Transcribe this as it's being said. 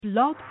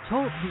Blog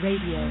Talk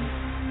Radio.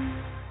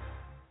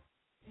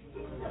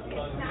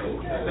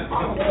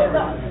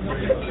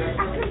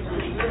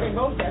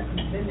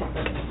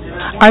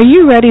 Are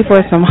you ready for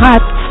some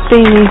hot,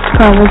 steamy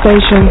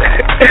conversation?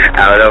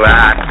 I don't know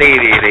how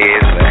steamy it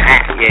is, but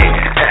hot, yeah.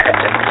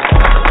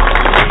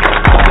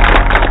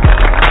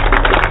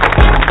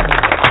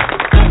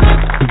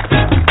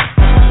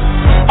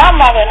 My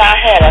mother and I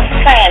had a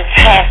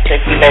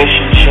fantastic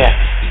relationship.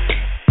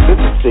 This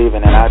is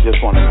Stephen, and I just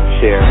wanted to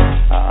share.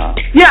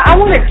 I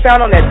want to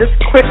expound on that just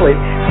quickly,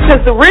 because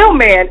the real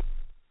man.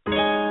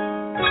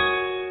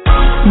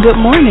 Good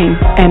morning,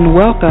 and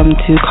welcome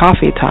to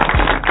Coffee Talk.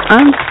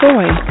 I'm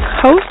Soy,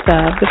 host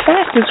of the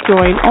fastest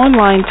growing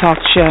online talk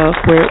show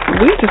where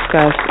we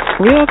discuss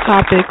real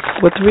topics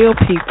with real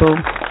people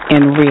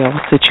in real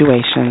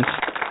situations.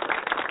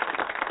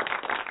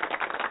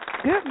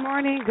 Good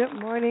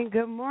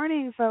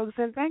morning, folks,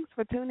 and thanks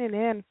for tuning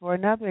in for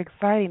another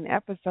exciting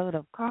episode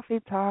of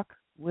Coffee Talk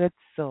with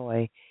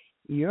Soy,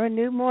 your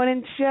new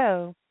morning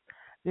show.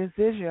 This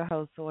is your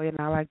host, Soy, and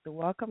I'd like to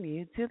welcome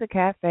you to the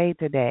cafe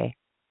today.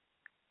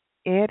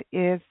 It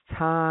is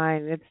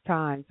time. It's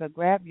time. So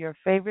grab your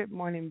favorite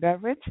morning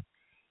beverage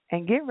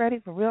and get ready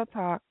for real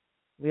talk,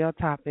 real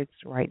topics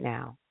right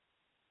now.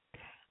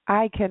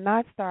 I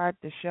cannot start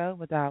the show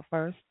without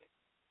first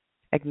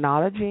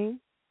acknowledging,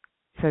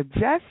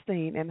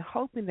 suggesting, and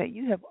hoping that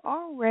you have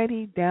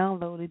already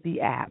downloaded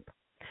the app.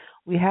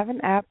 We have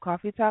an app,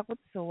 Coffee Talk with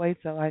Soy,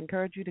 so I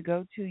encourage you to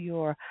go to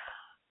your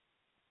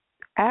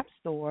app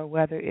store,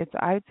 whether it's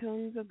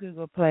iTunes or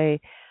Google Play.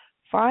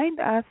 Find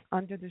us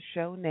under the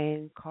show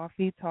name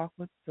Coffee Talk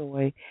with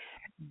Soy.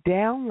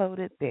 Download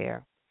it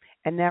there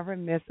and never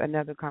miss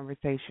another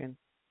conversation.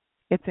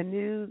 It's a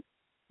new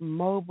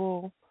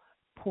mobile,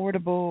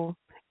 portable,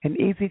 and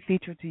easy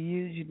feature to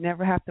use. You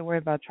never have to worry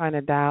about trying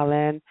to dial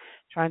in,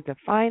 trying to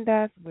find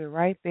us. We're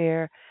right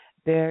there.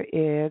 There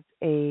is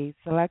a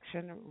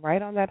selection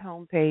right on that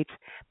home page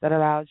that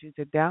allows you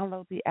to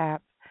download the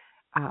app.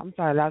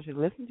 Allows you to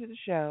listen to the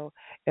show.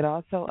 It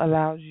also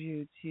allows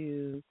you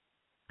to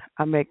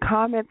make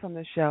comments on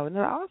the show. And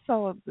then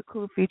also the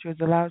cool features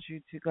allows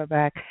you to go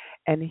back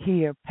and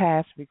hear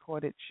past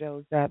recorded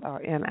shows that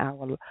are in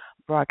our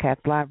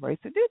broadcast library.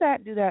 So do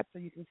that so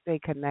you can stay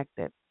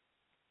connected.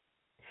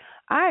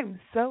 I'm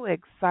so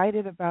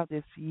excited about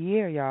this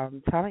year, y'all.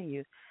 I'm telling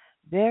you,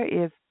 there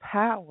is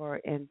power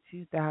in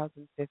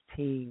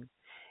 2015.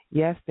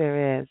 Yes,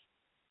 there is.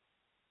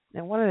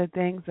 And one of the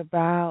things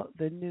about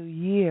the new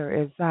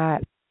year is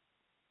that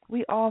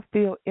we all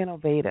feel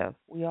innovative.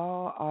 We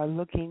all are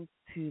looking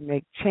to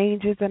make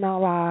changes in our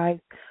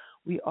lives.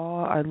 We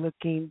all are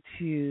looking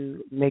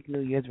to make New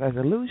Year's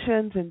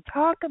resolutions and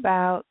talk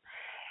about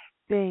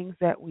things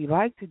that we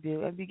like to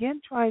do and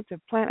begin trying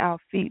to plant our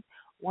feet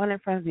one in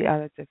front of the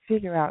other to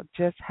figure out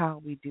just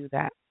how we do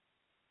that.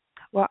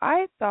 Well,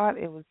 I thought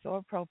it was so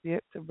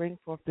appropriate to bring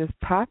forth this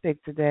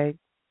topic today,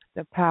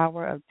 the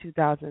power of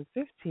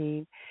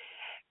 2015,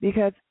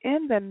 because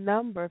in the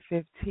number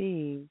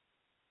 15,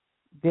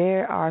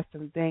 there are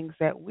some things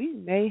that we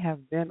may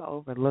have been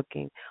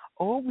overlooking,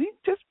 or we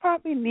just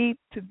probably need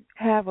to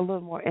have a little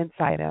more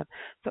insight on.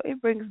 So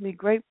it brings me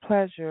great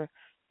pleasure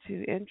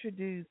to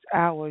introduce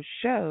our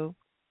show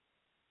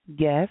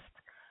guest,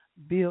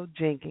 Bill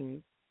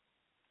Jenkins.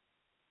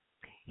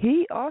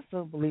 He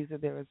also believes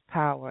that there is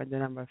power in the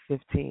number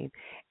 15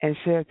 and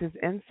shares his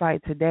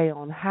insight today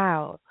on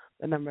how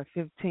the number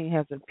 15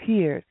 has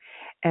appeared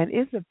and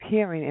is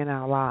appearing in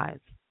our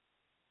lives.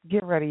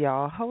 Get ready,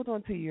 y'all. Hold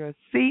on to your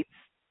seats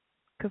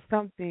because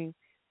something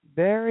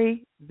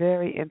very,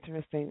 very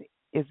interesting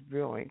is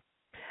brewing.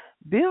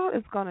 Bill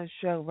is going to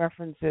show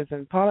references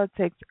in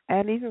politics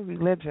and even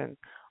religion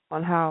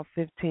on how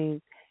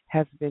 15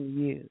 has been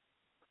used.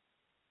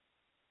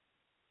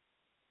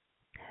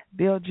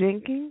 Bill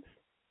Jenkins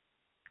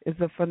is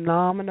a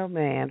phenomenal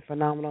man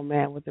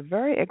with a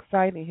very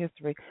exciting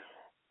history.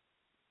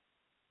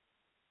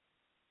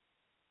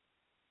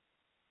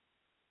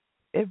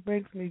 It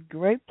brings me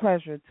great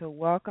pleasure to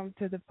welcome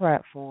to the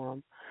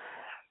platform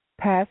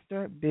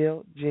Pastor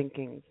Bill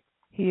Jenkins.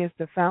 He is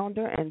the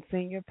founder and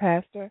senior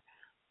pastor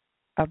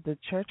of the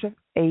Church of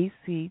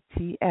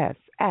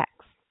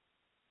Acts,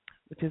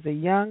 which is a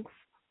young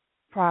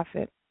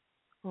prophet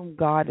whom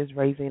God is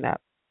raising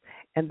up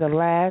in the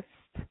last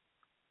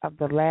of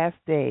the last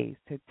days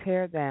to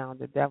tear down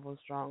the devil's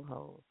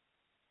strongholds.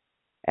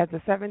 As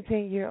a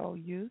 17-year-old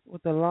youth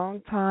with a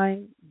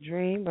long-time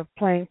dream of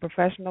playing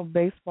professional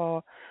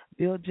baseball,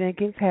 Bill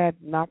Jenkins had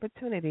an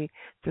opportunity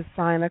to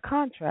sign a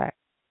contract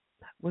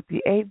with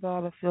the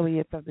 8-ball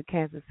affiliates of the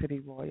Kansas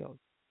City Royals.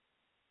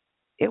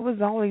 It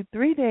was only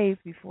 3 days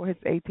before his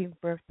 18th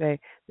birthday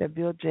that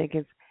Bill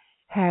Jenkins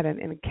had an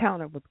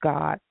encounter with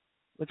God,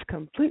 which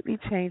completely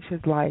changed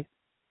his life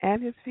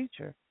and his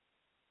future.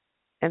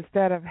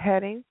 Instead of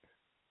heading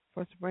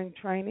for spring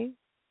training,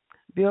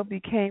 Bill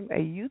became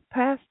a youth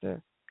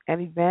pastor and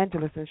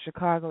evangelist in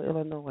Chicago,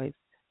 Illinois,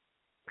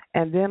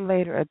 and then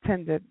later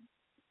attended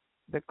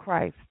the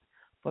Christ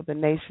for the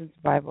Nations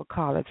Bible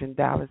College in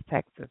Dallas,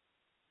 Texas.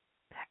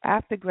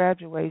 After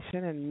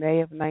graduation in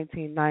May of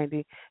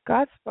 1990,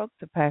 God spoke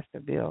to Pastor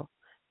Bill,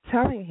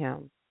 telling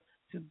him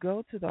to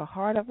go to the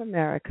heart of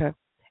America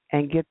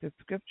and get the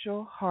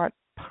scriptural heart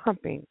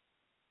pumping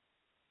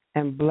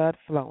and blood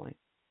flowing.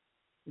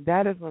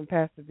 That is when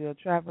Pastor Bill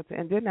traveled to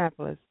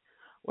Indianapolis,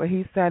 where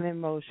he set in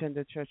motion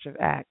the Church of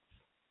Acts,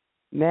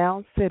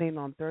 now sitting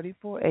on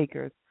 34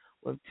 acres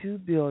with two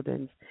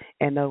buildings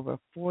and over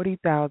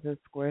 40,000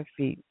 square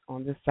feet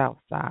on the south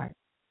side.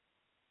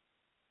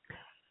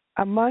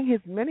 Among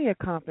his many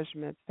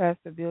accomplishments,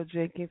 Pastor Bill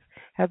Jenkins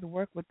has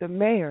worked with the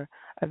mayor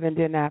of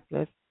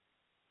Indianapolis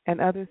and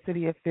other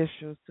city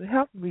officials to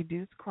help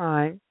reduce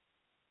crime,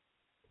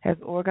 has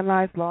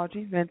organized large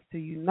events to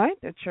unite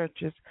the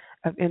churches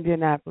of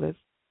Indianapolis,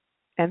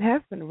 and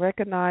has been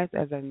recognized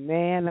as a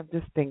man of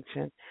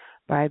distinction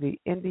by the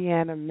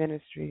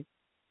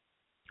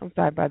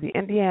by the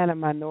Indiana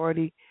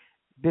Minority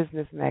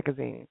Business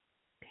Magazine.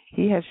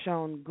 He has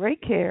shown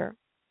great care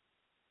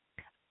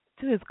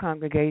to his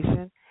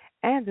congregation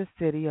and the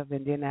city of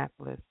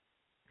Indianapolis.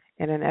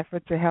 In an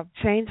effort to help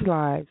change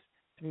lives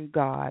through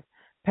God,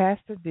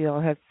 Pastor Bill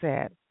has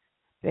said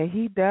that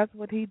he does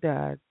what he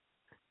does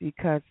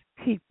because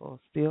people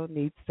still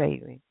need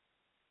saving.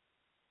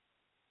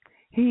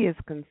 He is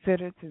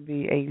considered to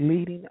be a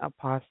leading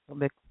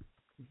apostolic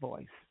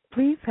voice.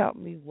 Please help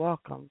me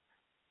welcome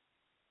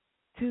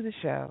to the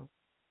show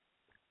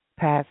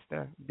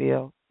Pastor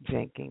Bill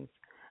Jenkins.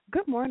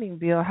 Good morning,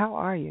 Bill. How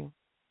are you?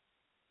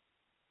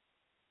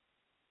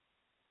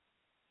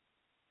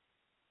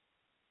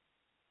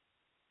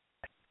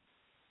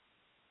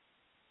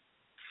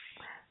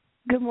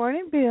 Good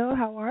morning, Bill.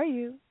 How are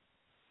you?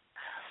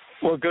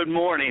 Well, good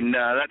morning.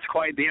 That's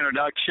quite the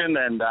introduction,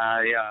 and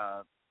I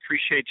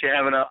appreciate you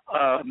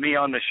having me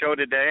on the show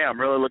today. I'm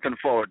really looking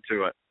forward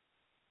to it.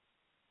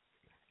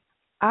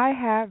 I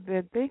have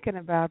been thinking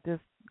about this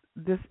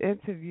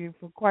interview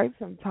for quite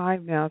some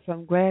time now, so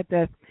I'm glad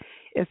that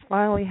it's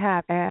finally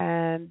happened.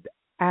 And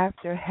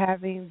after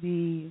having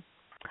the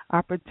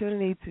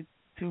opportunity to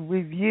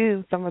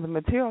review some of the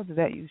materials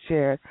that you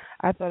shared,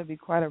 I thought it'd be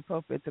quite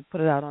appropriate to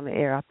put it out on the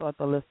air. I thought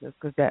the listeners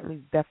could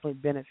definitely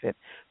benefit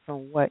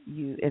from what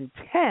you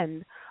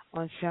intend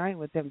on sharing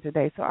with them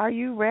today. So are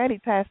you ready,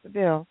 Pastor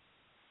Bill?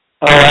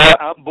 Oh,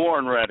 I'm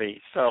born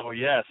ready. So,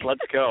 yes, let's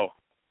go.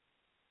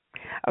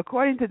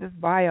 According to this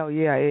bio,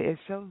 yeah, it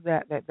shows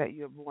that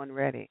you're born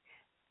ready.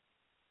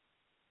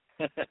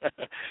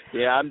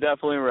 Yeah, I'm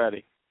definitely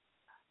ready.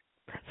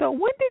 So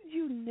when did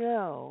you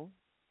know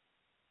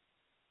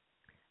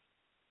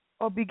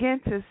or begin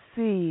to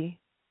see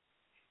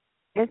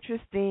an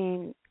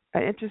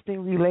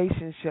interesting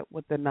relationship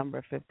with the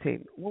number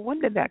 15? Well, when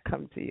did that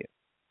come to you?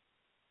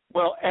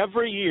 Well,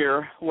 every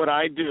year what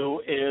I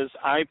do is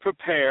I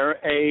prepare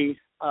a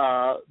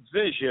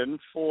vision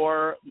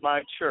for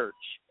my church.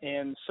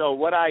 And so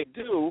what I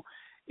do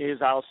is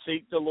I'll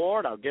seek the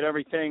Lord, I'll get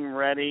everything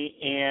ready,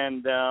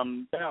 and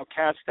then I'll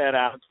cast that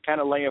out to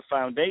kind of lay a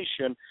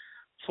foundation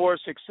for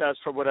success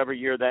for whatever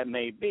year that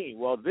may be.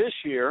 Well, this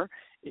year,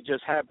 it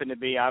just happened to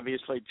be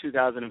obviously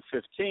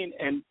 2015,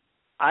 and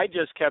I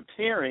just kept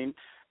hearing,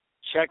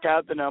 check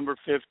out the number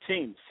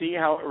 15, see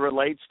how it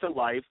relates to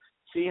life,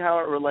 see how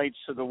it relates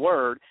to the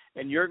Word,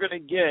 and you're going to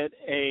get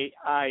an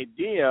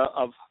idea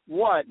of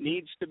what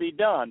needs to be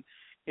done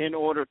in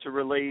order to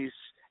release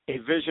a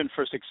vision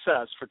for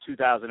success for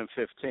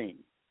 2015.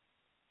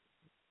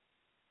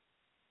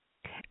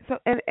 So,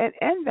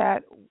 and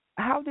that,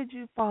 how did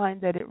you find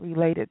that it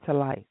related to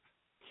life?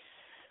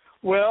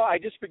 Well, I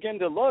just began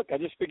to look. I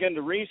just began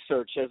to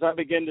research. As I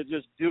began to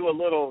just do a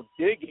little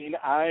digging,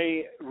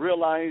 I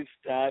realized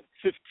that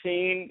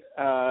 15,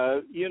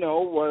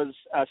 was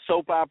a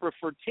soap opera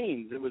for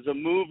teens. It was a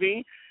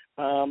movie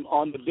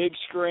on the big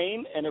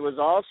screen, and it was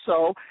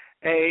also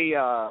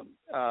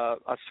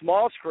a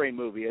small screen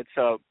movie. It's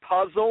a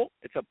puzzle.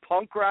 It's a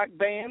punk rock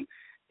band,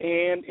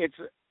 and it's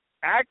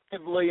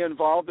actively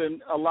involved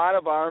in a lot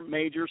of our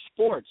major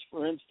sports.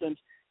 For instance,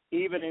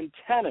 even in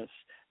tennis,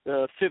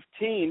 the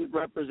 15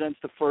 represents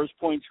the first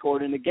point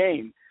scored in the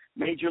game.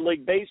 Major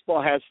League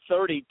Baseball has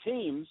 30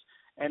 teams,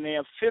 and they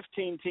have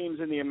 15 teams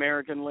in the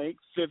American League,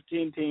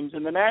 15 teams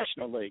in the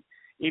National League.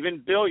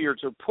 Even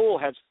billiards or pool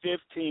has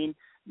 15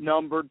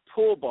 numbered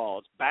pool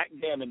balls.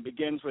 Backgammon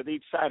begins with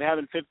each side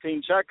having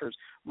 15 checkers.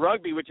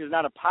 Rugby, which is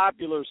not a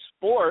popular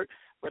sport,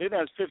 but it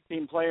has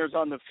 15 players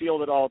on the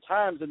field at all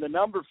times, and the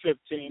number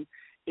 15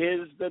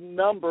 is the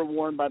number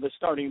worn by the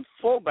starting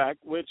fullback,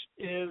 which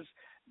is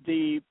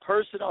the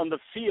person on the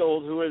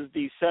field who is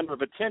the center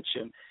of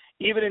attention.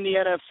 Even in the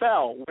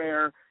NFL,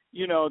 where,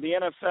 the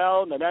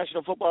NFL and the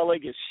National Football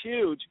League is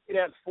huge, it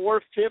has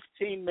 4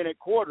 15-minute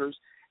quarters,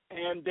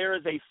 and there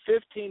is a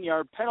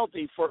 15-yard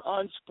penalty for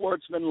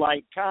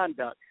unsportsmanlike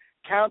conduct.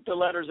 Count the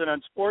letters in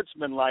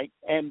unsportsmanlike,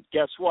 and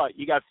guess what?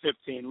 You got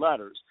 15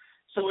 letters.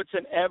 So it's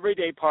an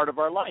everyday part of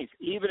our life.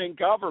 Even in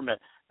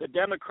government, the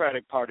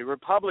Democratic Party,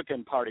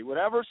 Republican Party,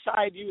 whatever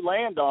side you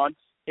land on,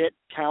 it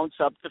counts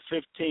up to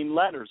 15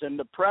 letters. And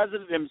the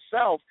president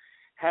himself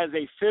has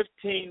a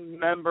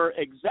 15-member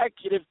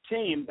executive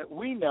team that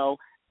we know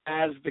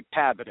as the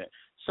cabinet.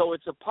 So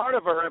it's a part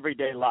of our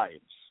everyday lives.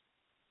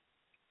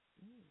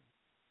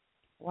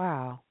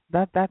 Wow,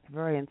 that's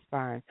very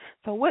inspiring.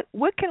 So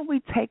what can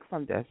we take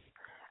from this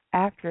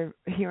after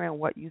hearing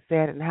what you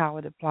said and how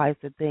it applies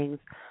to things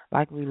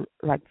like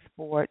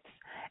sports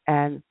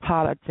and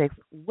politics?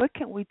 What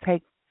can we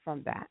take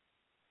from that?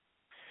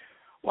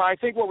 Well, I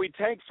think what we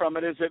take from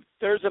it is that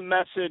there's a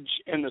message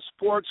in the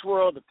sports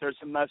world, that there's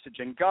a message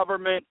in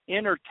government,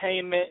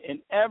 entertainment, in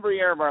every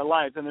area of our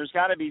lives, and there's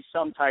got to be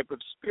some type of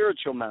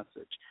spiritual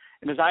message.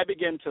 And as I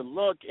begin to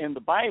look in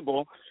the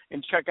Bible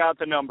and check out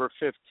the number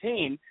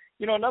 15,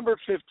 number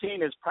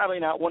 15 is probably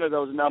not one of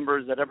those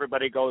numbers that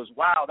everybody goes,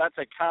 wow, that's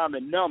a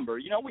common number.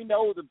 We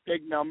know the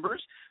big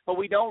numbers, but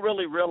we don't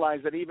really realize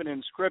that even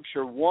in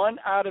Scripture, 1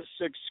 out of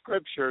 6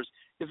 Scriptures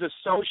is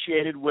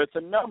associated with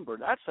a number.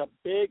 That's a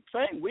big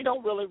thing. We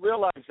don't really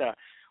realize that.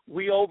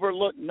 We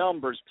overlook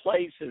numbers,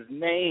 places,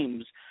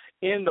 names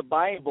in the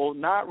Bible,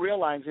 not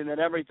realizing that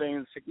everything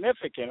is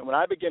significant. When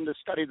I begin to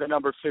study the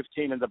number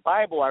 15 in the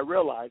Bible, I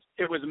realized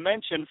it was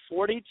mentioned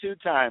 42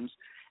 times.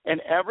 And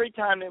every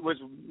time it was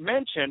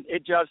mentioned,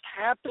 it just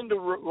happened to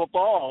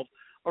revolve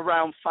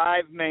around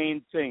 5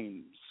 main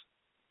themes.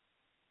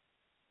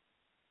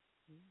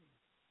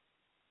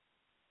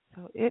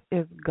 So it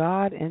is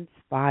God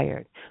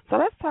inspired. So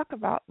let's talk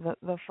about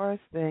the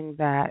first thing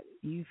that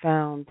you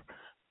found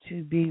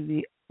to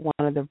be one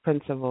of the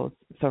principles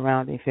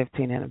surrounding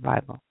 15 in the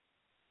Bible.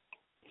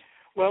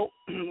 Well,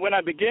 when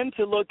I begin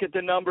to look at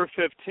the number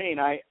 15,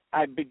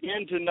 I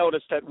begin to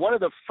notice that one of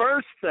the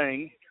first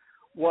things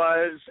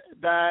was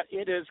that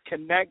it is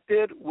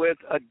connected with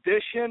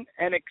addition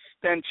and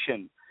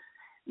extension.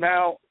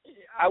 Now,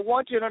 I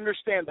want you to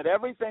understand that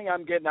everything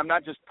I'm getting, I'm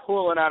not just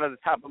pulling out of the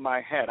top of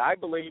my head. I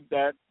believe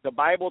that the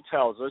Bible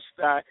tells us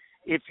that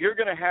if you're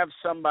going to have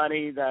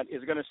somebody that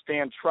is going to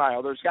stand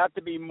trial, there's got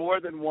to be more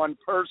than one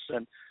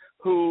person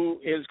who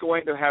is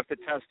going to have to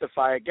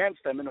testify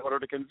against them in order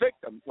to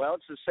convict them. Well,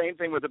 it's the same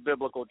thing with the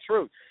biblical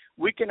truth.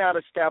 We cannot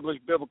establish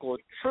biblical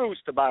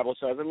truths, the Bible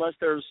says, unless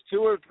there's 2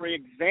 or 3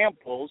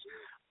 examples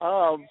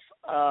of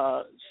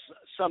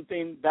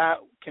something that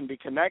can be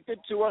connected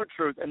to our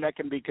truth and that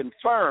can be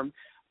confirmed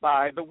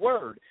by the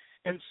Word.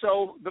 And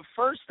so the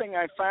first thing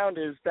I found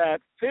is that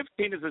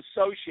 15 is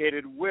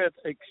associated with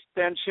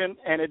extension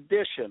and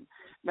addition.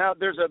 Now,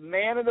 there's a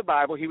man in the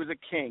Bible, he was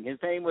a king. His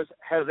name was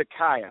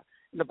Hezekiah.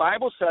 And the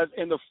Bible says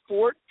in the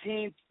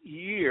 14th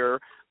year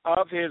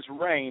of his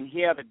reign,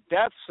 he had a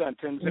death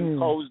sentence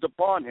imposed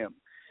upon him.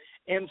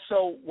 And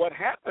so what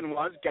happened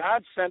was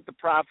God sent the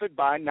prophet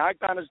by,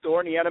 knocked on his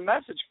door, and he had a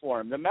message for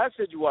him. The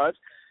message was,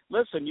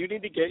 listen, you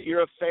need to get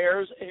your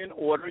affairs in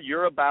order.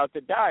 You're about to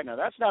die. Now,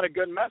 that's not a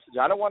good message.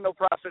 I don't want no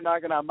prophet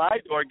knocking on my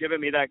door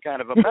giving me that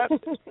kind of a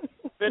message.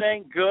 If it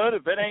ain't good,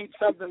 if it ain't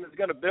something that's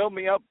going to build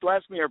me up,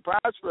 bless me, or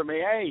prosper me,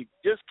 hey,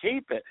 just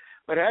keep it.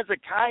 But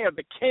Hezekiah,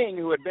 the king,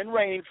 who had been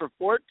reigning for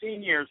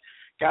 14 years,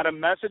 got a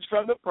message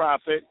from the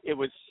prophet. It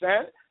was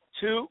sent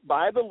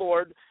by the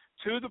Lord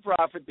to the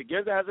prophet to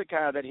give to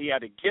Hezekiah that he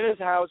had to get his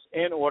house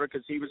in order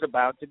because he was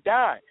about to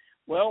die.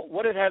 Well,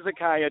 what did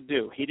Hezekiah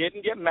do? He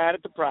didn't get mad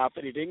at the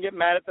prophet. He didn't get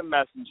mad at the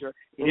messenger.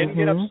 He didn't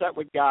get upset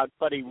with God,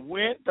 but he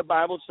went, the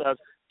Bible says,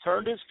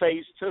 turned his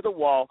face to the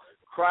wall,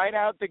 cried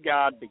out to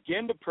God,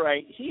 began to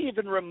pray. He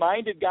even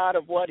reminded God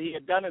of what he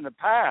had done in the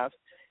past,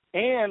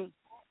 and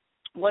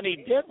what he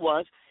did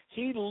was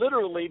he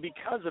literally,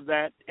 because of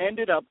that,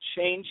 ended up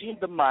changing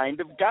the mind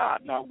of God.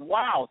 Now,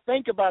 wow,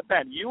 think about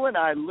that. You and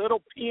I,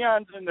 little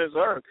peons in this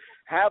earth,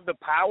 have the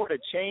power to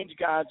change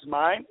God's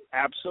mind?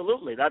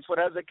 Absolutely. That's what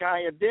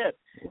Hezekiah did.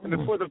 And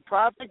before the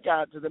prophet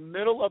got to the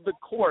middle of the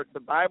court, the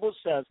Bible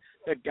says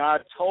that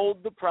God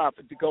told the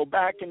prophet to go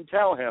back and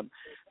tell him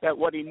that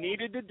what he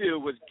needed to do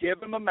was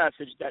give him a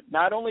message that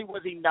not only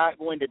was he not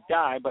going to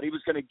die, but he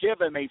was going to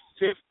give him a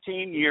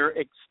 15-year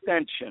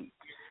extension.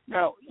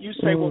 Now, you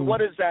say, well, what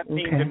does that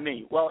mean to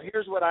me? Well,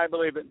 here's what I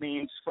believe it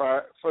means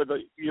for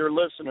your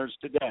listeners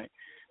today.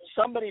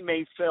 Somebody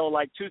may feel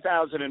like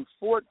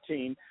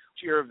 2014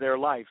 year of their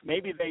life.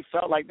 Maybe they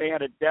felt like they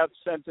had a death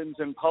sentence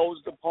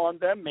imposed upon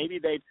them. Maybe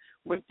they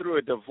went through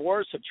a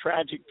divorce, a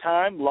tragic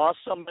time, lost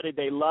somebody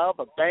they love,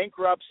 a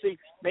bankruptcy.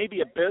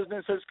 Maybe a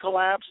business has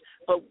collapsed.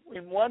 But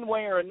in one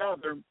way or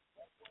another,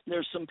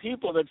 there's some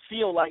people that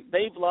feel like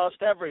they've lost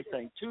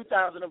everything.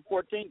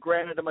 2014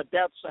 granted them a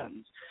death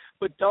sentence.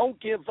 But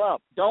don't give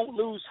up. Don't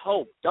lose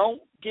hope.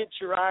 Don't get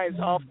your eyes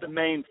off the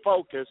main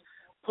focus.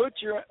 Put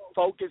your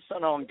focus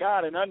on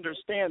God and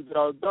understand that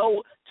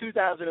although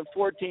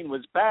 2014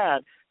 was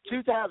bad,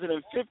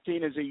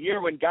 2015 is a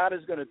year when God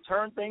is going to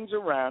turn things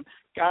around.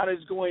 God is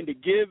going to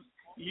give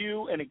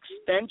you an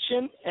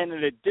extension and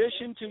an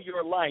addition to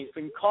your life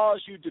and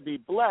cause you to be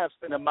blessed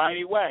in a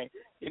mighty way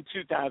in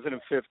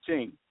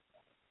 2015.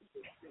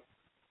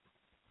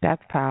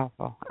 That's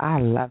powerful. I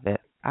love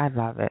it. I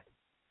love it.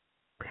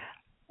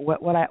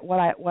 What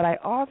I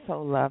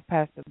also love,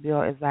 Pastor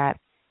Bill, is that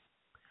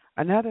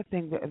another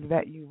thing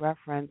that you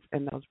reference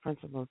in those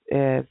principles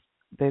is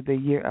the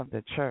year of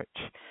the church,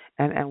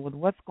 and with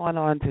what's going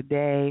on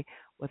today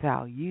with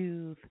our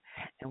youth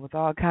and with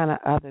all kind of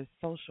other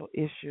social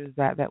issues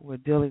that we're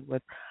dealing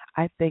with.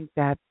 I think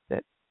that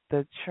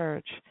the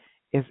church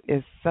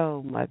is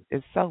so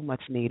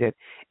much needed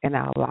in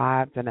our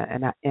lives and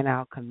in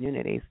our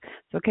communities.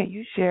 So can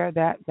you share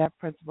that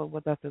principle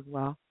with us as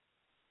well?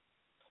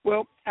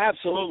 Well,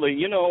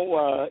 absolutely.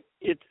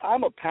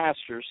 I'm a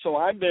pastor, so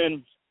I've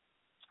been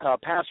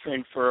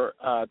pastoring for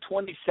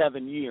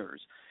 27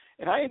 years.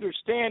 And I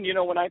understand,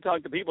 when I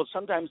talk to people,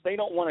 sometimes they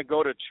don't want to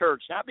go to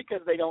church, not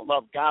because they don't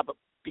love God, but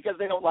because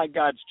they don't like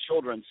God's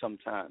children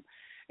sometimes.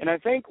 And I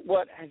think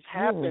what has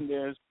happened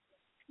is,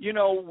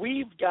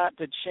 we've got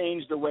to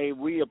change the way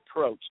we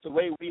approach, the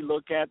way we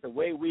look at, the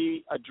way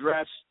we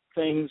address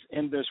things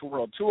in this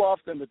world. Too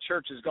often the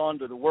church has gone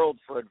to the world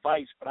for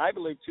advice, but I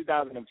believe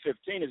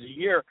 2015 is a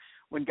year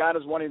when God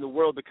is wanting the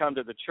world to come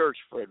to the church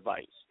for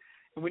advice.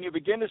 And when you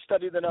begin to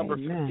study the number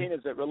Amen. 15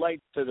 as it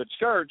relates to the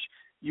church,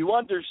 you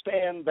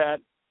understand that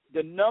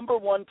the number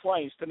one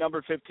place the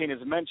number 15 is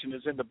mentioned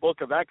is in the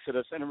book of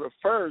Exodus, and it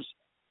refers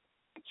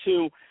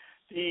to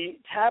the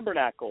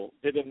tabernacle,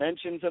 the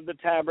dimensions of the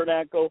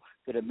tabernacle,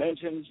 the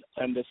dimensions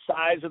and the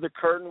size of the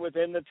curtain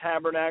within the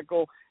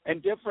tabernacle,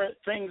 and different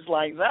things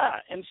like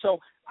that. And so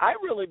I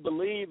really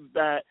believe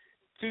that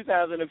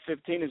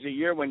 2015 is a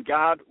year when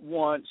God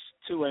wants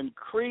to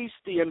increase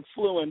the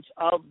influence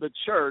of the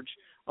church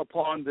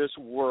upon this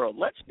world.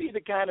 Let's be the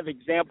kind of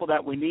example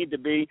that we need to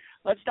be.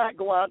 Let's not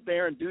go out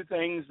there and do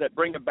things that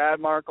bring a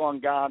bad mark on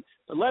God,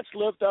 but let's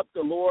lift up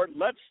the Lord.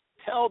 Let's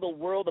tell the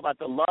world about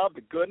the love,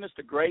 the goodness,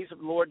 the grace of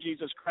the Lord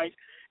Jesus Christ,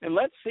 and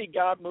let's see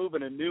God move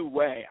in a new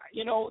way.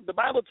 The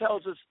Bible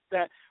tells us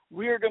that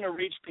we're going to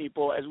reach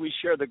people as we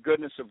share the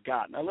goodness of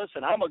God. Now,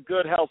 listen, I'm a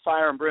good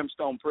hellfire and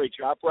brimstone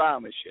preacher, I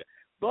promise you.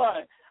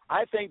 But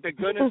I think the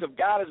goodness of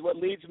God is what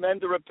leads men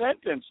to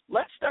repentance.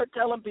 Let's start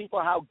telling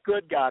people how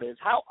good God is,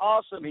 how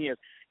awesome He is.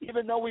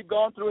 Even though we've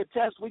gone through a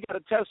test, we got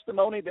a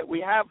testimony that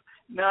we have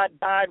not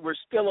died. We're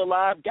still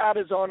alive. God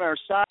is on our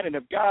side, and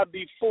if God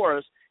be for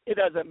us, it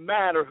doesn't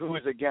matter who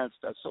is against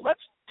us. So let's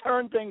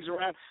turn things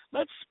around.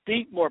 Let's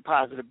speak more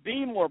positive,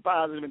 be more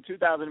positive in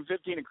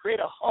 2015, and create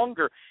a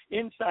hunger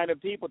inside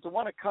of people to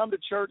want to come to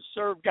church,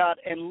 serve God,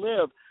 and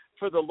live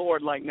for the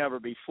Lord like never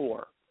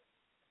before.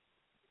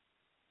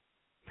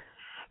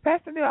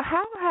 Pastor Bill,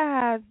 how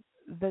has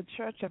the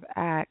Church of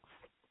Acts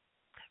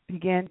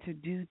began to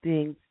do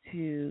things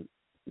to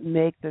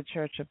make the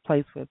church a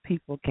place where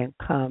people can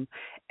come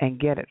and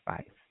get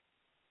advice?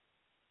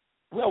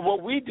 Well,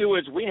 what we do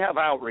is we have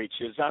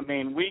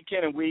outreaches. Week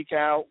in and week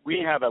out,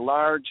 we have a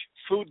large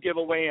food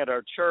giveaway at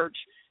our church,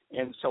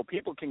 and so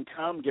people can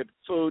come get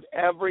food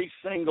every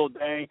single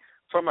day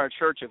from our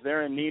church if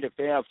they're in need, if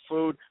they have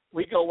food.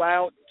 We go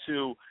out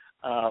to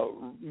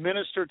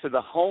minister to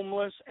the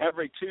homeless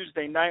every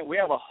Tuesday night. We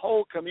have a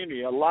whole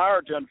community,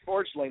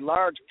 unfortunately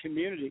large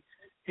community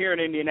here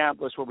in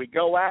Indianapolis where we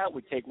go out,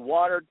 we take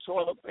water,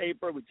 toilet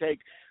paper, we take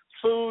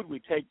food, we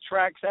take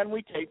tracts, and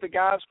we take the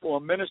gospel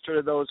and minister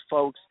to those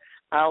folks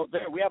out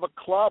there. We have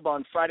a club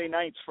on Friday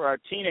nights for our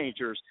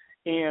teenagers,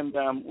 and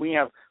we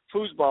have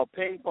foosball,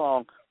 ping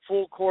pong,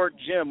 full court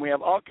gym. We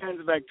have all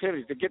kinds of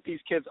activities to get these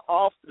kids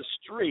off the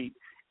street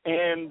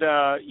and,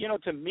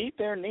 to meet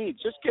their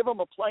needs. Just give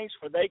them a place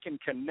where they can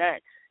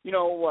connect.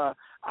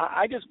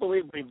 I just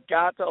believe we've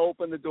got to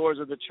open the doors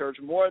of the church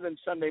more than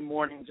Sunday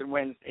mornings and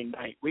Wednesday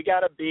night. We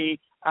got to be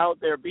out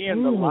there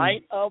being the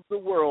light of the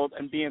world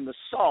and being the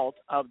salt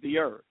of the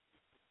earth.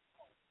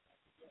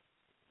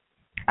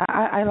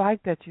 I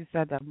like that you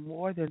said that,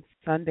 more than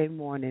Sunday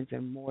mornings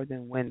and more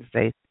than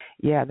Wednesdays.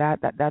 Yeah,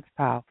 that's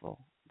powerful.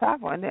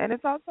 Powerful, and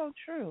it's also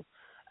true.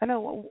 I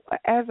know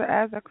as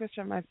a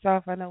Christian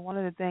myself, I know one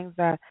of the things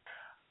that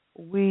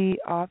we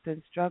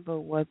often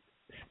struggle with,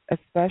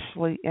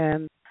 especially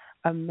in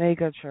a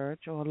mega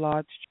church or a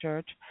large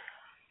church,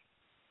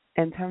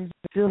 in terms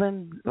of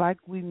feeling like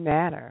we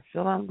matter,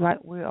 feeling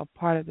like we're a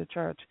part of the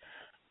church,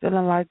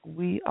 feeling like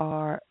we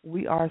are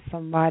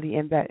somebody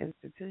in that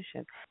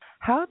institution.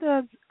 How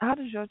does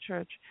your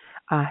church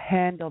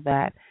handle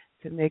that,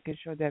 to making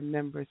sure that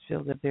members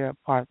feel that they're a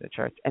part of the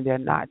church and they're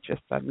not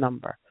just a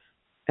number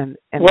in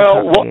the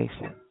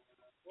congregation?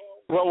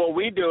 Well, what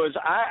we do is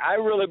I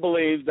really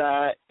believe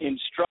that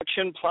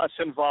instruction plus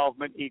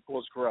involvement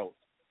equals growth.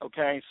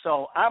 Okay,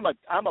 so I'm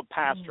a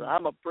pastor,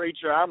 I'm a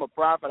preacher, I'm a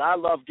prophet. I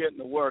love getting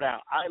the word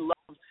out. I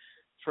love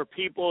for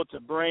people to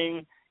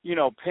bring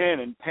pen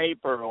and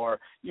paper, or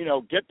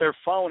get their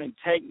phone and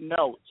take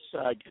notes,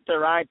 get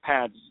their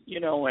iPads,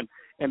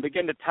 and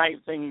begin to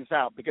type things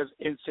out, because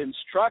it's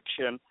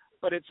instruction,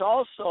 but it's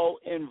also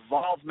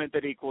involvement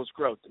that equals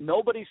growth.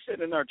 Nobody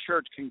sitting in our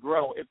church can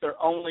grow if they're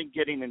only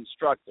getting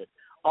instructed.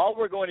 All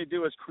we're going to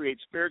do is create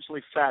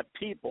spiritually fat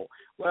people.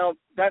 Well,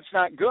 that's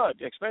not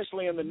good,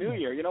 especially in the new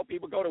year.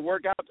 People go to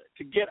work out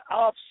to get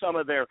off some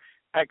of their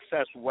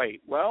excess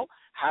weight. Well,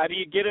 how do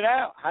you get it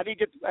out? How do you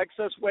get the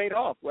excess weight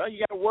off? Well, you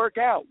got to work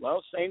out.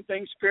 Well, same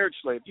thing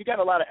spiritually. If you got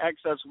a lot of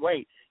excess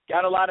weight,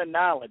 got a lot of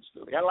knowledge,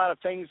 got a lot of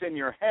things in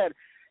your head,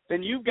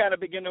 then you've got to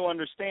begin to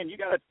understand. You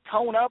got to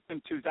tone up in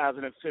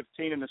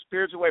 2015 in the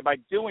spiritual way by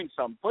doing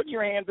something, putting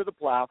your hand to the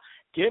plow,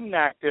 getting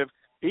active,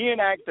 being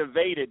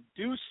activated.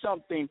 Do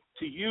something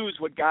to use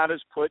what God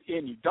has put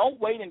in you. Don't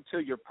wait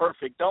until you're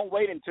perfect. Don't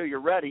wait until you're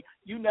ready.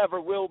 You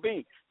never will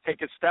be.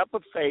 Take a step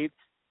of faith.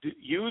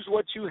 Use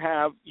what you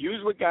have.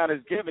 Use what God has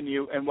given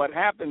you. And what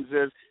happens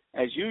is,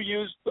 as you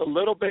use the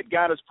little bit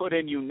God has put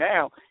in you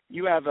now,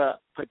 you have a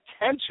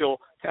potential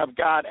to have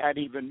God add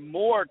even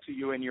more to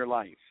you in your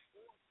life.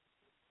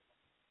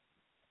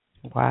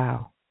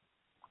 Wow.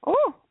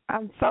 Oh,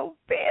 I'm so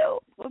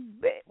filled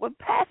with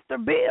Pastor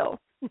Bill.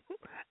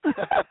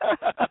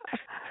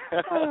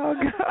 Oh,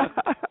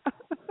 God.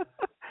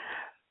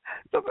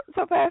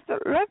 So Pastor,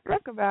 let's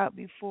talk about,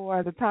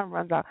 before the time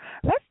runs out,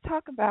 let's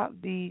talk about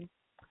the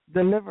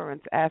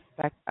deliverance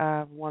aspect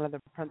of one of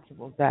the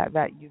principles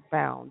that you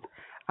found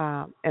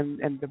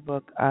in the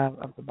book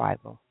of the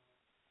Bible.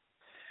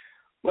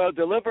 Well,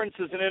 deliverance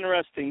is an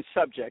interesting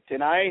subject,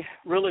 and I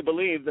really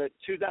believe that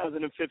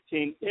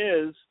 2015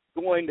 is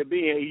going to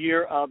be a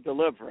year of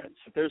deliverance.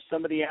 If there's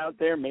somebody out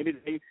there, maybe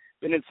they've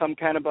been in some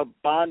kind of a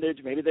bondage,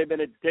 maybe they've been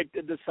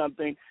addicted to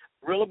something,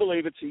 I really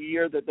believe it's a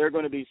year that they're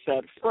going to be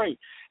set free.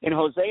 In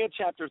Hosea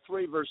chapter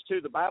 3, verse 2,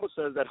 the Bible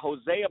says that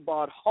Hosea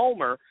bought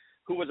Homer,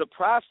 who was a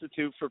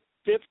prostitute, for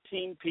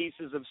 15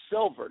 pieces of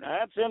silver. Now,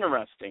 that's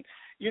interesting.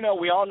 You know,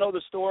 we all know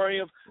the story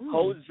of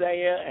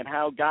Hosea and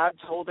how God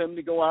told him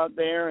to go out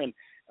there and,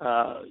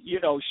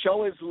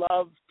 show his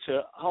love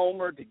to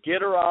Homer, to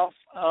get her off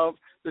of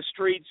the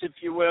streets, if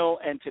you will,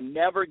 and to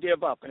never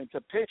give up. And it's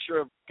a picture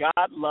of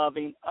God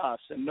loving us.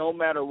 And no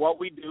matter what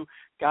we do,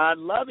 God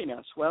loving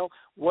us. Well,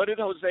 what did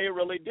Hosea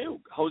really do?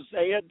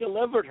 Hosea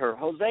delivered her.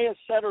 Hosea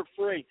set her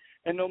free.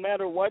 And no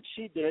matter what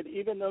she did,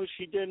 even though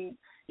she didn't,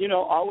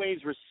 always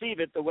receive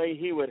it the way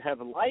he would have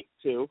liked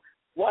to,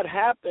 what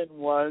happened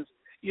was,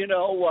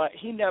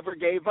 he never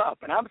gave up.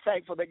 And I'm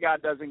thankful that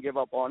God doesn't give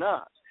up on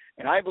us.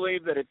 And I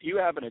believe that if you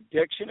have an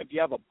addiction, if you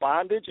have a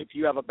bondage, if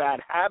you have a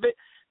bad habit,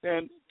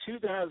 then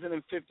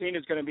 2015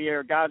 is going to be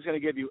where God's going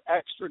to give you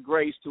extra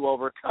grace to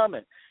overcome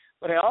it.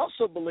 But I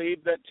also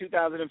believe that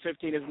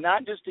 2015 is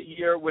not just a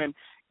year when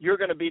you're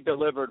going to be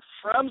delivered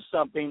from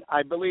something.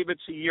 I believe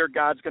it's a year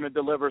God's going to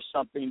deliver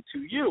something to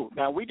you.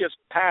 Now, we just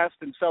passed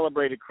and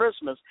celebrated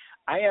Christmas.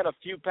 I had a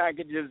few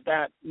packages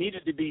that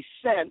needed to be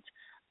sent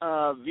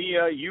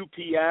via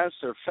UPS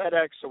or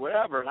FedEx or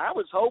whatever, and I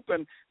was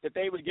hoping that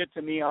they would get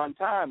to me on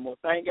time. Well,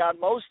 thank God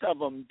most of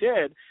them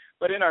did.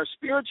 But in our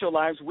spiritual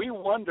lives, we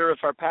wonder if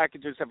our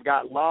packages have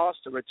got lost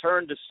or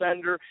returned to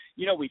sender.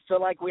 We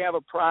feel like we have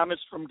a promise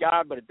from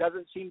God, but it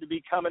doesn't seem to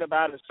be coming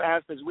about as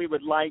fast as we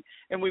would like.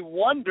 And we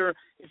wonder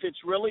if it's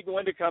really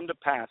going to come to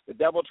pass. The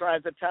devil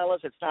tries to tell us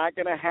it's not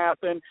going to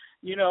happen,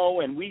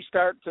 and we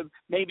start to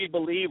maybe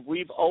believe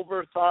we've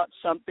overthought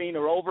something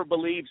or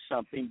overbelieved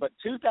something. But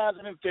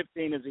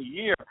 2015 is a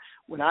year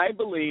when I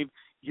believe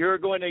you're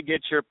going to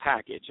get your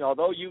package.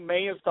 Although you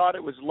may have thought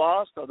it was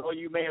lost, although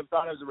you may have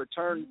thought it was a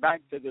return back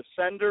to the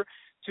sender,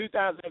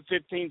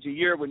 2015 is a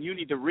year when you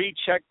need to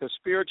recheck the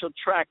spiritual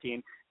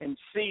tracking and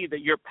see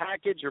that your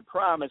package, your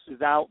promise,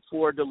 is out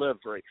for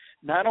delivery.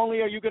 Not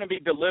only are you going to be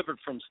delivered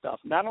from stuff,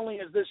 not only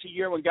is this a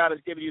year when God has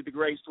given you the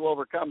grace to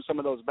overcome some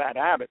of those bad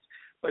habits,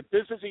 but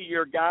this is a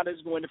year God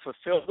is going to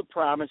fulfill the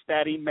promise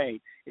that he made.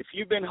 If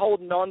you've been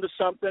holding on to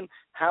something,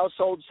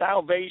 household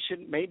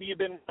salvation, maybe you've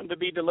been wanting to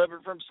be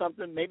delivered from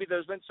something, maybe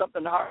there's been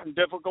something hard and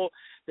difficult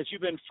that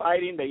you've been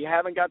fighting that you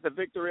haven't got the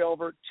victory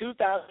over,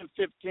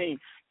 2015,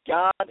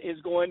 God is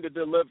going to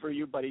deliver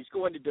you, but he's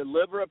going to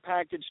deliver a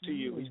package to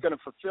you. He's going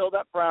to fulfill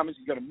that promise.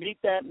 He's going to meet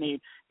that need.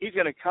 He's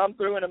going to come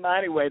through in a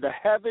mighty way. The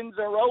heavens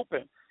are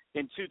open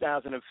in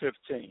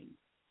 2015.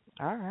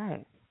 All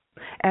right.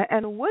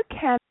 And what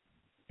can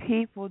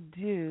people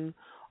do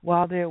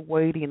while they're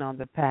waiting on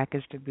the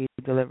package to be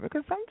delivered?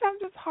 Because sometimes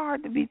it's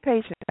hard to be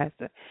patient,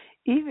 Esther.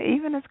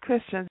 Even as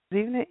Christians,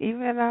 even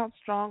in our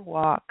strong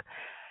walk,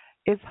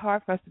 it's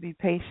hard for us to be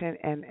patient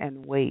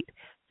and wait.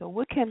 So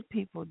what can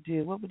people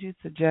do? What would you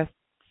suggest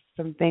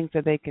some things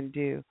that they can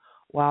do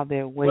while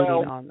they're waiting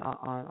on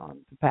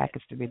the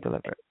package to be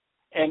delivered?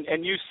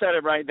 And you said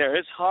it right there.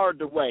 It's hard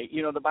to wait.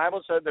 The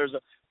Bible said there's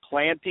a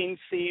planting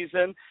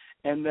season,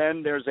 and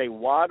then there's a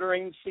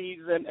watering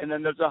season, and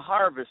then there's a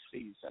harvest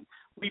season.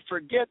 We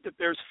forget that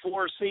there's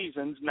 4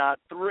 seasons, not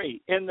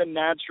 3, in the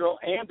natural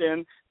and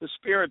in the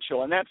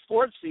spiritual. And that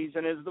 4th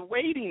season is the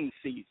waiting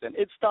season.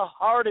 It's the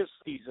hardest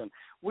season.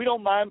 We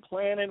don't mind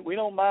planting. We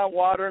don't mind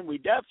watering. We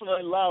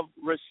definitely love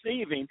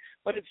receiving,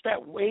 but it's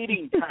that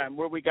waiting time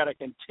where we got to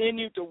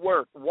continue to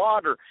work,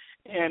 water,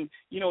 and,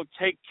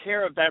 take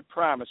care of that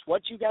promise.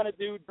 What you got to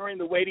do during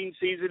the waiting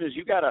season is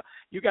you got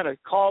to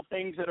call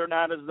things that are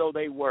not as though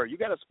they were. You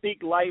got to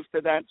speak life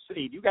to that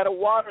seed. You got to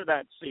water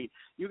that seed.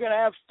 You got to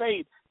have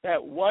faith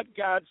that what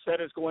God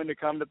said is going to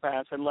come to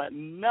pass, and let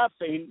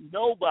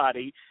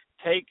nobody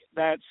take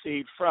that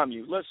seed from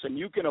you. Listen,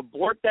 you can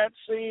abort that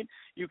seed,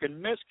 you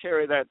can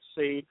miscarry that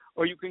seed,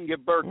 or you can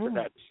give birth to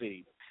that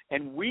seed.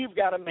 And we've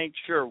got to make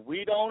sure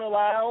we don't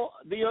allow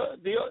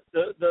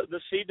the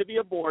seed to be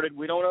aborted.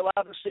 We don't allow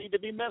the seed to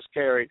be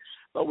miscarried.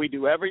 But we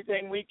do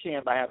everything we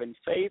can by having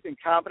faith and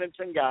confidence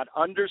in God,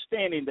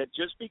 understanding that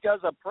just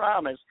because a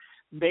promise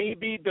may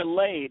be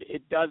delayed,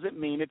 it doesn't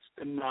mean it's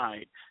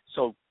denied.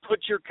 So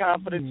put your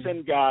confidence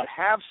in God.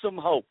 Have some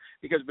hope,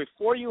 because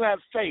before you have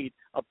faith,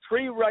 a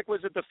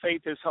prerequisite to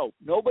faith is hope.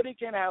 Nobody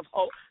can have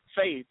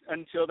faith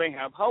until they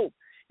have hope.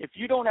 If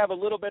you don't have a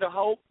little bit of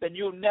hope, then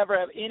you'll never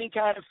have any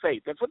kind of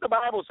faith. That's what the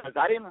Bible says.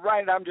 I didn't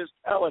write it. I'm just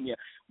telling you.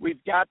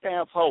 We've got to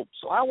have hope.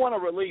 So I want to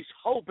release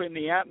hope in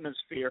the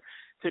atmosphere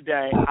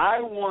today.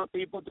 I want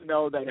people to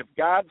know that if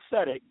God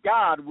said it,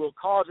 God will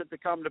cause it to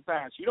come to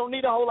pass. You don't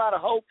need a whole lot of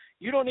hope.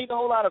 You don't need a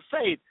whole lot of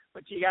faith,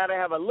 but you got to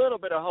have a little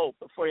bit of hope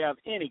before you have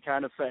any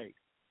kind of faith.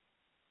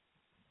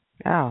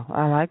 Oh,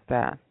 I like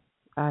that.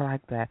 I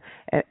like that.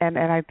 And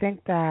I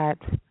think that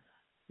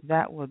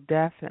will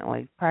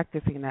definitely,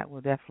 practicing that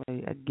will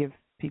definitely give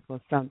people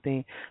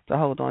something to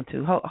hold on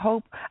to.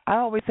 Hope, I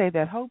always say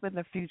that hope in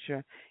the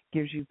future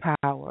gives you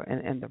power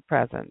in the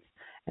present.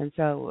 And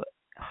so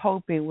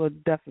hoping will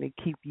definitely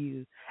keep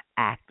you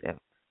active,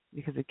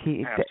 because it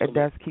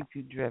does keep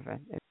you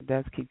driven. It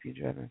does keep you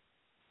driven.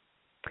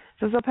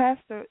 So,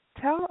 Pastor,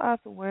 tell us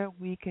where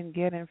we can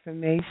get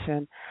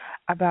information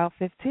about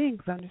 15,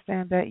 because I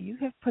understand that you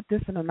have put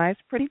this in a nice,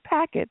 pretty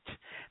package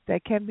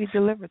that can be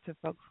delivered to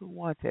folks who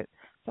want it.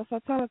 So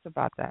tell us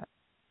about that.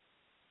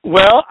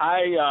 Well,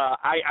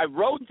 I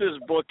wrote this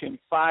book in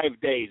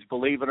 5 days,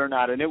 believe it or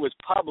not, and it was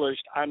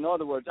published. In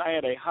other words, I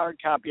had a hard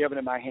copy of it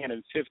in my hand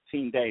in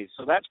 15 days,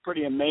 so that's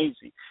pretty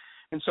amazing.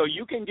 And so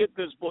you can get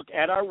this book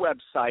at our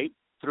website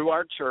through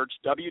our church,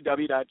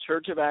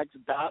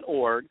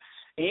 www.churchofacts.org,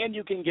 and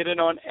you can get it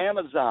on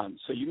Amazon.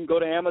 So you can go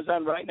to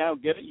Amazon right now,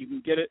 get it. You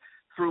can get it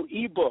through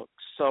ebooks,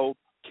 so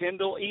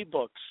Kindle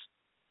ebooks.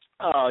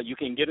 You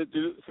can get it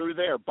through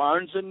there.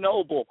 Barnes &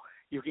 Noble,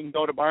 you can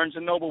go to Barnes &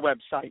 Noble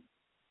website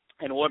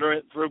and order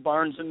it through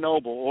Barnes &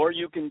 Noble, or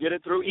you can get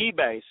it through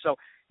eBay. So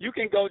you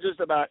can go just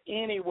about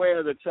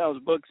anywhere that sells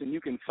books, and you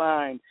can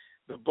find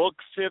the book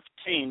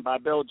 15 by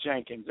Bill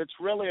Jenkins. It's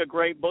really a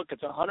great book.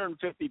 It's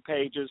 150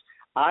 pages.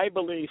 I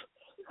believe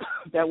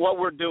that what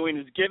we're doing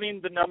is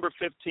giving the number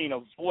 15 a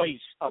voice,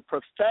 a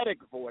prophetic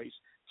voice,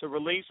 to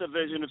release a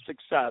vision of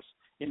success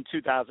in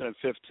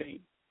 2015.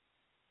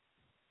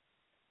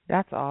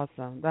 That's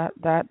awesome.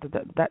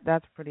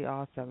 That's pretty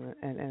awesome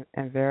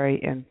and very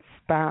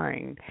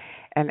inspiring.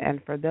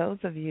 And for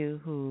those of you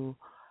who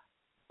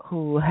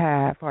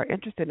are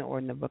interested in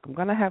ordering the book, I'm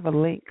going to have a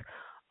link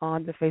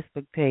on the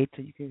Facebook page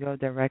so you can go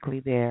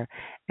directly there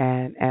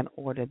and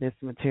order this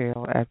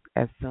material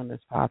as soon as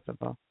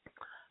possible.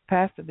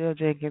 Pastor Bill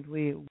Jenkins,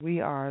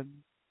 we are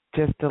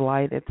just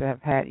delighted to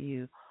have had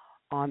you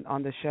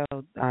on the show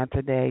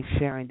today,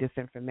 sharing this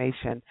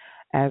information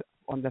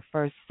on the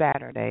first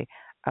Saturday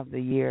of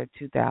the year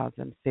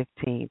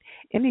 2015.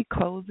 Any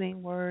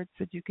closing words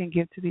that you can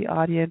give to the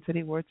audience,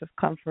 any words of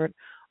comfort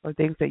or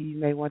things that you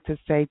may want to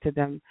say to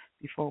them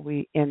before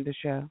we end the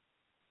show?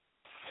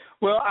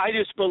 Well, I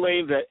just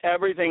believe that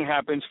everything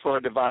happens for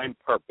a divine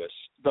purpose.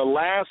 The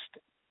last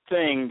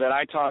thing that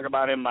I talk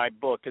about in my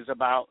book is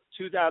about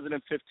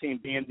 2015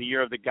 being the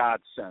year of the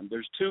godsend.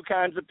 There's two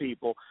kinds of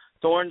people,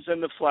 thorns in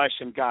the flesh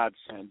and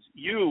godsends.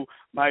 You,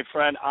 my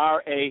friend,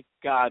 are a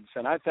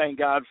godsend. I thank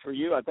God for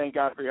you. I thank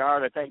God for your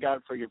heart. I thank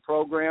God for your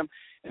program.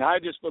 And I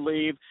just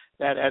believe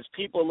that as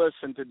people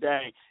listen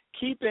today,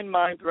 keep in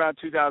mind throughout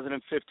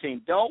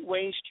 2015, don't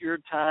waste your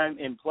time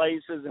in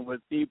places and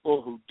with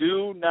people who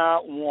do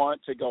not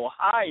want to go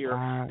higher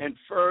and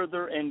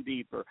further and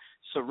deeper.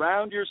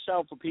 Surround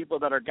yourself with people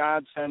that are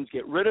godsends.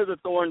 Get rid of the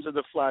thorns of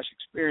the flesh.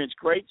 Experience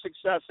great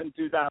success in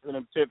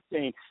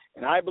 2015.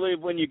 And I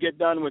believe when you get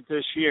done with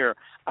this year,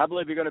 I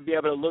believe you're going to be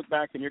able to look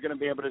back and you're going to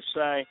be able to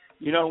say,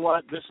 you know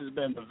what, this has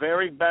been the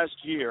very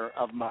best year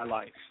of my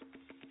life.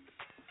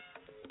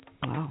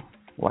 Oh,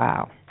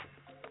 wow.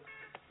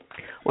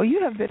 Well,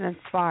 you have been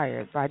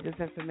inspired by this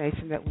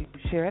information that we've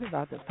shared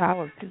about the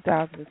power of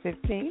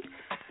 2015.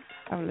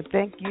 I want to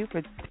thank you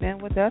for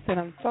being with us, and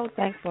I'm so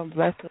thankful and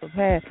blessed to have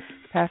had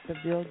Pastor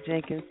Bill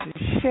Jenkins to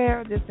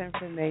share this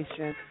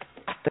information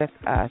with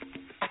us.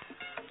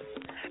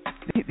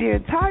 The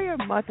entire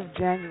month of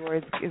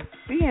January is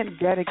being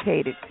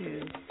dedicated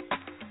to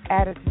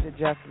attitude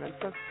adjustment.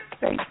 So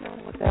stay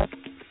tuned with us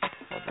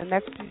for the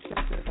next two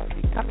shows that are going to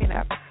be coming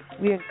up.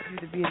 We encourage you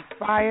to be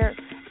inspired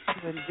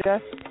to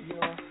adjust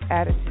your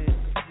attitude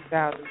in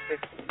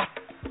 2015.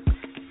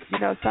 You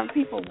know, some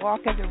people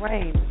walk in the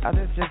rain,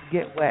 others just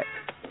get wet.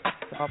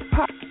 So a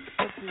positive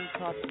attitude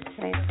causes a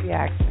chain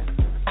reaction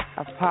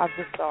of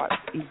positive thoughts,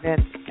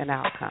 events, and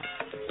outcomes.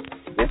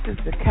 This is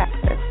the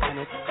catalyst, and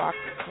it sparks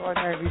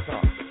extraordinary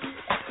results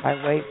by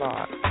Wade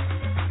Boggs.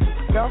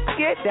 Don't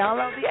forget,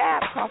 download the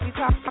app, Coffee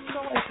Talk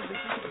Soy, so that you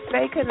can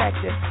stay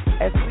connected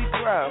as we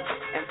grow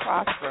and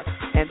prosper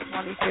in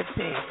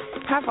 2015.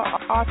 Have an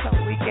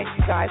awesome weekend,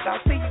 you guys.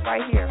 I'll see you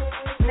right here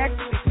next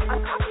week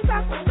on Coffee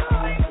Talk with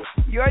Soy,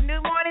 your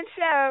new morning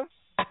show.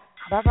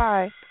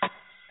 Bye-bye.